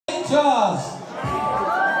Charles.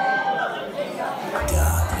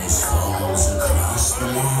 Darkness falls across the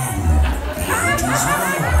land. Beauty's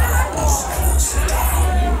hour is close at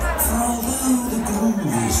hand. For although the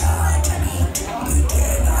groove is hard to meet, you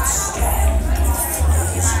dare not stand with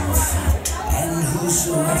frozen feet. And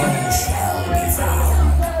whosoever shall be found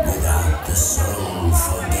without the soul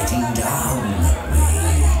for getting down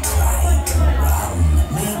may try to run,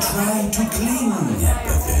 may try to cling,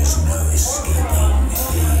 but there's no escaping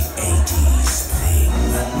the 80s thing.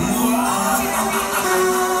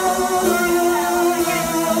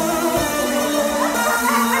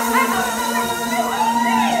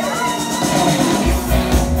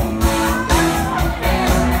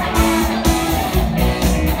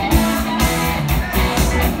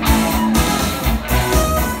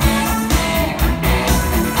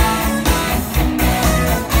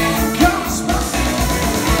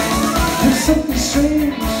 Something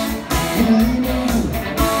strange in the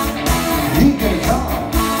he can call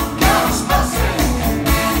Ghostbusters.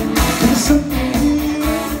 There's something weird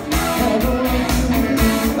that only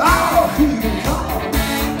oh, he can call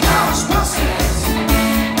Ghostbusters.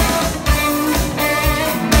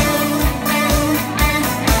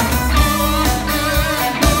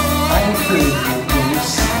 I'm afraid of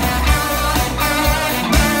ghosts.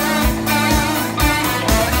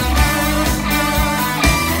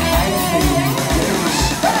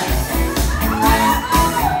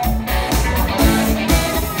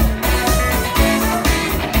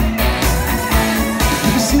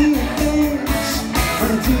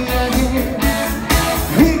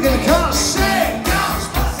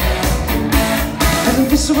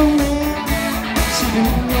 Invisible man sitting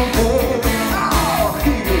in your bed. Oh,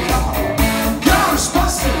 here we go,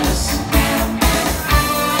 Ghostbusters.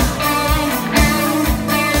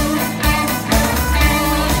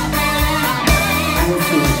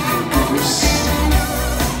 I'm feeling the ghosts.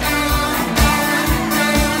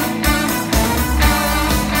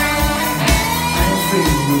 I'm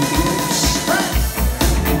feeling the ghosts.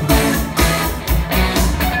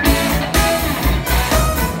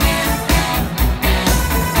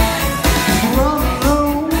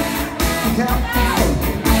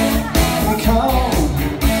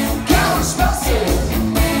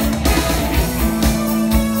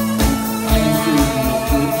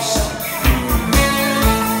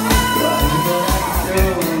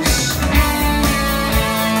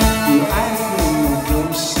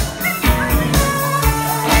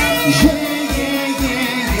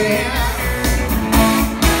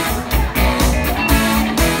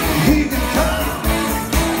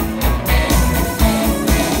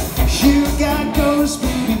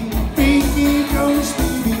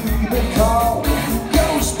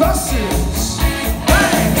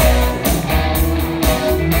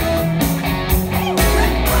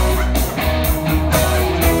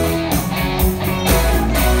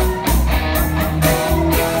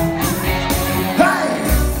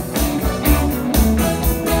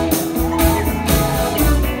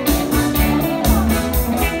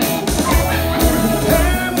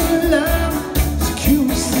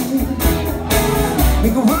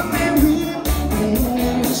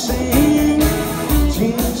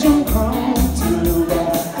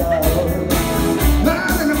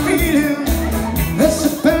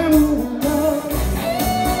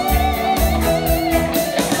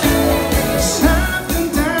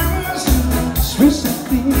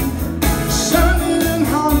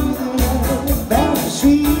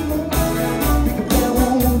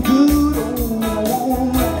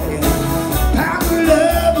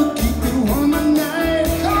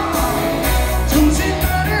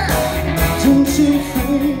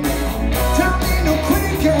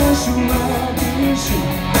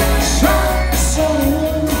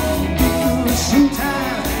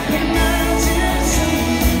 Sometimes